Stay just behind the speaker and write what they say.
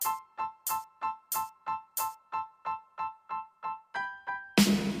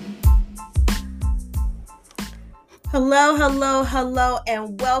Hello, hello, hello,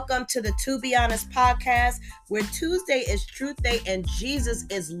 and welcome to the To Be Honest podcast, where Tuesday is Truth Day and Jesus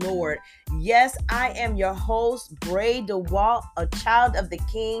is Lord. Yes, I am your host, Bray DeWalt, a child of the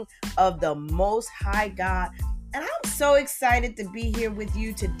King of the Most High God. And I'm so excited to be here with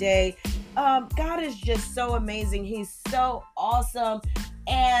you today. God is just so amazing. He's so awesome.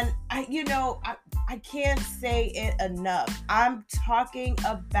 And I can't say it enough. I'm talking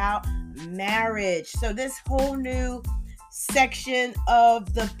about marriage. So this whole new section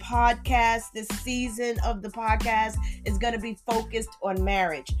of the podcast, this season of the podcast is going to be focused on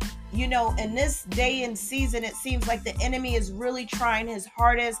marriage. In this day and season, it seems like the enemy is really trying his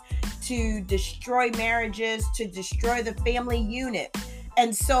hardest to destroy marriages, to destroy the family unit.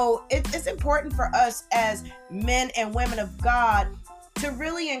 And so it's important for us as men and women of God to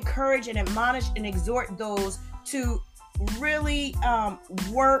really encourage and admonish and exhort those to really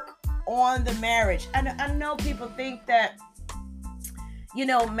work on the marriage. I know people think that,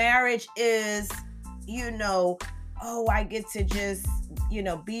 marriage is, I get to just,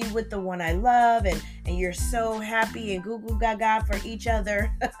 be with the one I love and you're so happy and goo goo gaga for each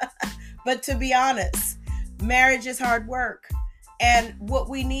other. But to be honest, marriage is hard work. And what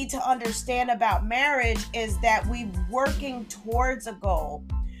we need to understand about marriage is that we're working towards a goal.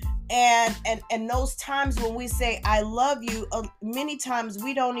 And those times when we say, I love you, many times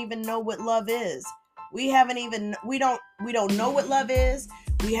we don't even know what love is. We don't know what love is.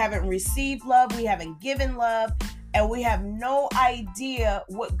 We haven't received love. We haven't given love. And we have no idea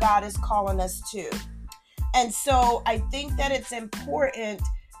what God is calling us to. And so I think that it's important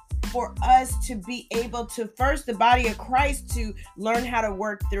for us to be able to, first, the body of Christ, to learn how to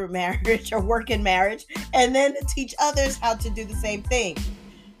work through marriage or work in marriage, and then to teach others how to do the same thing.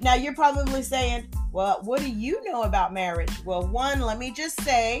 Now, you're probably saying, well, what do you know about marriage? Well, one, let me just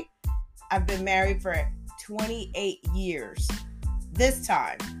say, I've been married for 28 years. This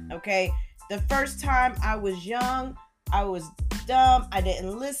time, okay? The first time I was young, I was dumb. I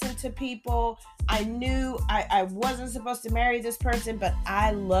didn't listen to people. I knew I wasn't supposed to marry this person, but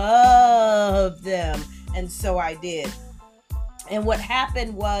I loved them. And so I did. And what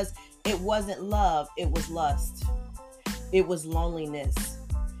happened was, it wasn't love. It was lust. It was loneliness.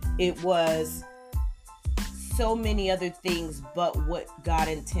 It was so many other things but what God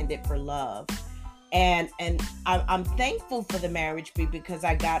intended for love. And I'm thankful for the marriage because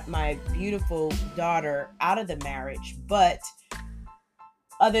I got my beautiful daughter out of the marriage. But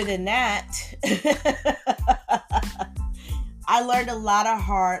other than that, I learned a lot of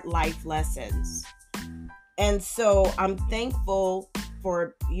hard life lessons. And so I'm thankful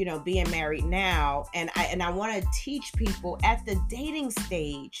for, being married now. And I want to teach people at the dating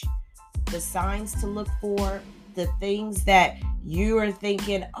stage the signs to look for, the things that you are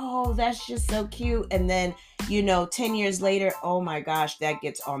thinking, oh, that's just so cute. And then, 10 years later, oh my gosh, that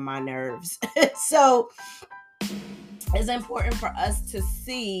gets on my nerves. So it's important for us to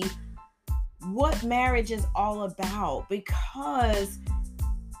see what marriage is all about, because,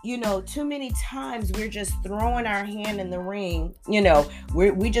 too many times we're just throwing our hand in the ring.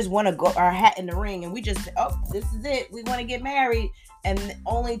 We just want to go our hat in the ring and we just, oh, this is it. We want to get married. And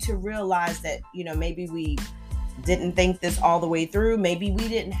only to realize that, maybe we didn't think this all the way through. Maybe we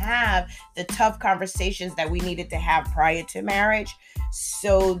didn't have the tough conversations that we needed to have prior to marriage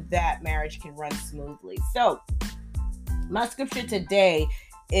so that marriage can run smoothly. So my scripture today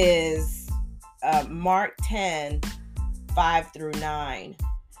is Mark 10, 5-9.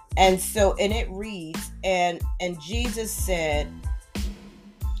 And it reads, and Jesus said,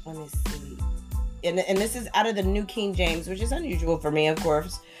 let me see. And this is out of the New King James, which is unusual for me, of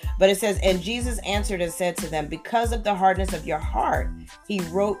course. But it says, and Jesus answered and said to them, because of the hardness of your heart, he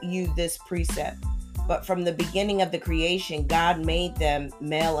wrote you this precept. But from the beginning of the creation, God made them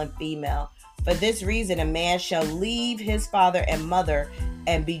male and female. For this reason, a man shall leave his father and mother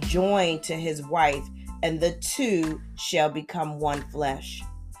and be joined to his wife, and the two shall become one flesh.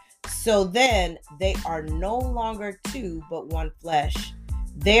 So then they are no longer two, but one flesh.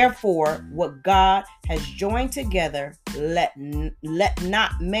 Therefore, what God has joined together, let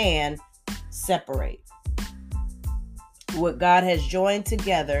not man separate. What God has joined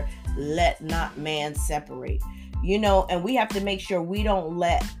together, let not man separate. And we have to make sure we don't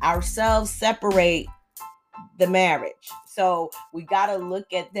let ourselves separate the marriage. So we got to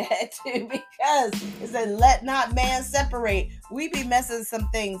look at that too, because it said, let not man separate. We be messing some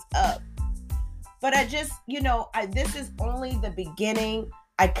things up. But I just, this is only the beginning.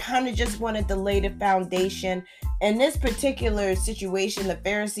 I kind of just wanted to lay the foundation. In this particular situation, the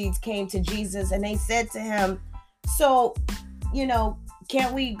Pharisees came to Jesus and they said to him, so,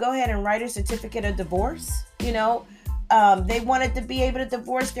 can't we go ahead and write a certificate of divorce? They wanted to be able to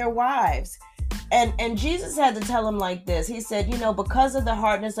divorce their wives. And Jesus had to tell them like this. He said, because of the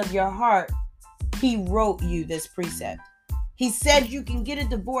hardness of your heart, he wrote you this precept. He said you can get a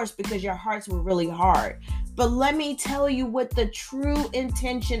divorce because your hearts were really hard. But let me tell you what the true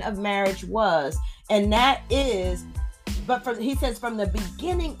intention of marriage was. And that is, he says, from the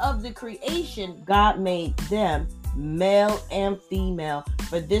beginning of the creation, God made them male and female.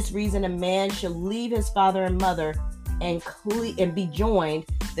 For this reason, a man shall leave his father and mother and be joined.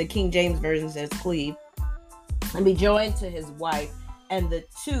 The King James Version says cleave. And be joined to his wife, and the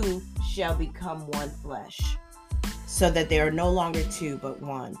two shall become one flesh. So that they are no longer two, but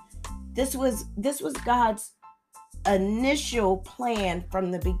one. This was God's initial plan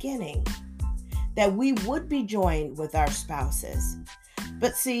from the beginning, that we would be joined with our spouses.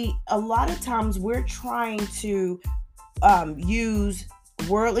 But see, a lot of times we're trying to use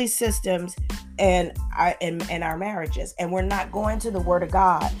worldly systems in our marriages, and we're not going to the Word of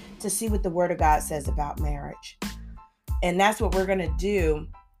God to see what the Word of God says about marriage. And that's what we're going to do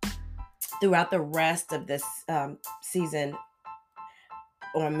throughout the rest of this season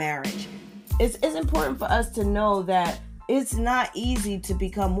on marriage. It's important for us to know that it's not easy to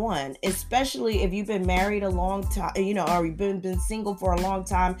become one, especially if you've been married a long time, or you've been single for a long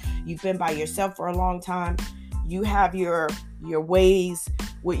time, you've been by yourself for a long time, you have your ways,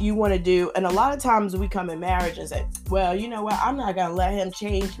 what you want to do. And a lot of times we come in marriage and say, well, you know what, I'm not going to let him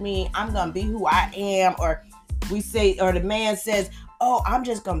change me. I'm going to be who I am. Or we say, or the man says, oh, I'm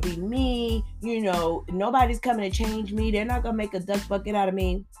just going to be me. Nobody's coming to change me. They're not going to make a duck bucket out of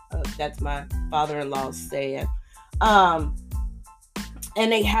me. That's my father-in-law saying. And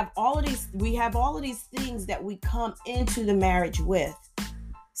we have all of these things that we come into the marriage with.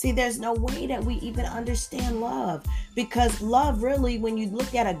 See, there's no way that we even understand love, because love, really, when you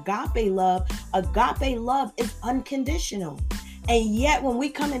look at agape love is unconditional. And yet when we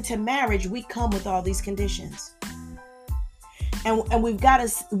come into marriage, we come with all these conditions. And we've got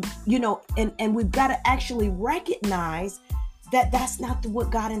to, and we've got to actually recognize that that's not what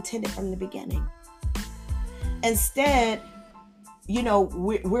God intended from the beginning. Instead,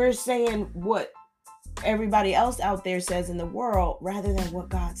 we're saying what everybody else out there says in the world rather than what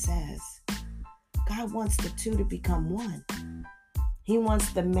God says. God wants the two to become one. He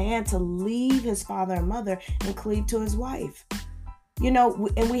wants the man to leave his father and mother and cleave to his wife.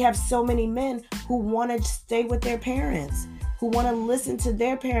 And we have so many men who want to stay with their parents, who want to listen to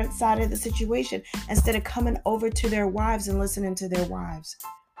their parents' side of the situation instead of coming over to their wives and listening to their wives.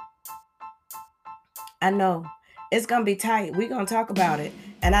 I know it's going to be tight. We're going to talk about it.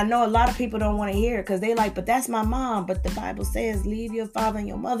 And I know a lot of people don't want to hear it because they like, but that's my mom. But the Bible says, leave your father and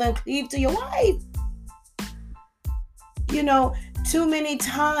your mother and cleave to your wife. Too many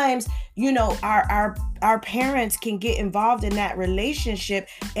times, our parents can get involved in that relationship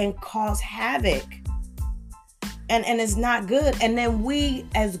and cause havoc. And it's not good. And then we,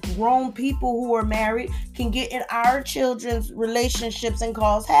 as grown people who are married, can get in our children's relationships and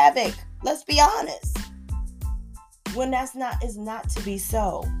cause havoc. Let's be honest. When is not to be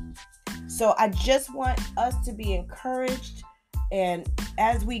so. So I just want us to be encouraged. And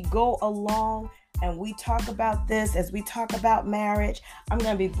as we go along and we talk about this, as we talk about marriage, I'm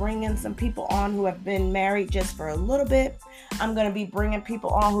going to be bringing some people on who have been married just for a little bit. I'm going to be bringing people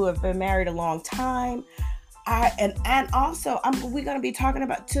on who have been married a long time. And also we're going to be talking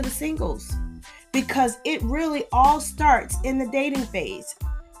about to the singles, because it really all starts in the dating phase.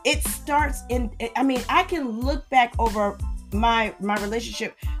 It starts I can look back over my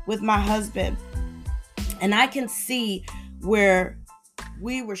relationship with my husband, and I can see where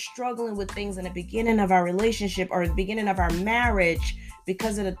we were struggling with things in the beginning of our relationship or the beginning of our marriage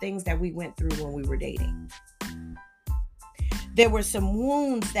because of the things that we went through when we were dating. There were some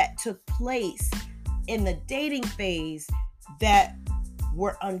wounds that took place in the dating phase that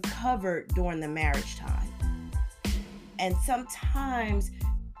were uncovered during the marriage time. And sometimes,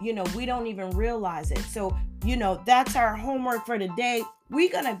 we don't even realize it. So, that's our homework for today.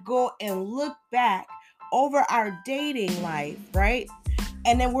 We're going to go and look back over our dating life, right?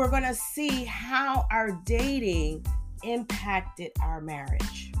 And then we're going to see how our dating impacted our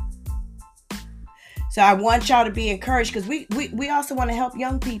marriage. So I want y'all to be encouraged, because we also want to help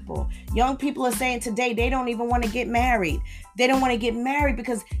young people. Young people are saying today they don't even want to get married. They don't want to get married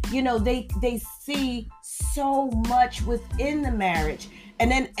because, they see so much within the marriage.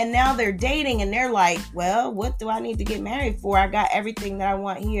 And now they're dating and they're like, well, what do I need to get married for? I got everything that I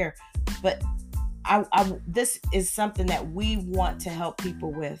want here. But this is something that we want to help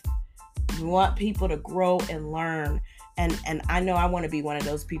people with. We want people to grow and learn. And I know I want to be one of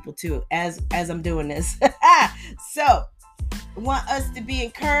those people too, as I'm doing this. So, I want us to be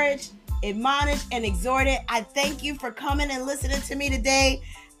encouraged, admonished, and exhorted. I thank you for coming and listening to me today.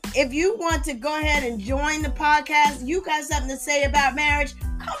 If you want to go ahead and join the podcast, you got something to say about marriage,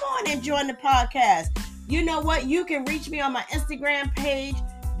 come on and join the podcast. You know what? You can reach me on my Instagram page,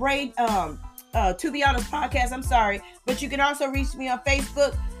 Bray, To Be Honest Podcast. I'm sorry. But you can also reach me on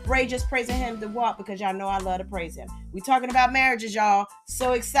Facebook, Bray Just Praising Him to Walk, because y'all know I love to praise him. We talking about marriages, y'all.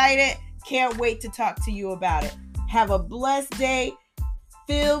 So excited. Can't wait to talk to you about it. Have a blessed day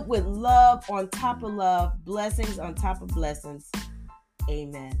filled with love on top of love, blessings on top of blessings.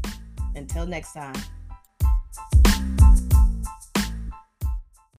 Amen. Until next time.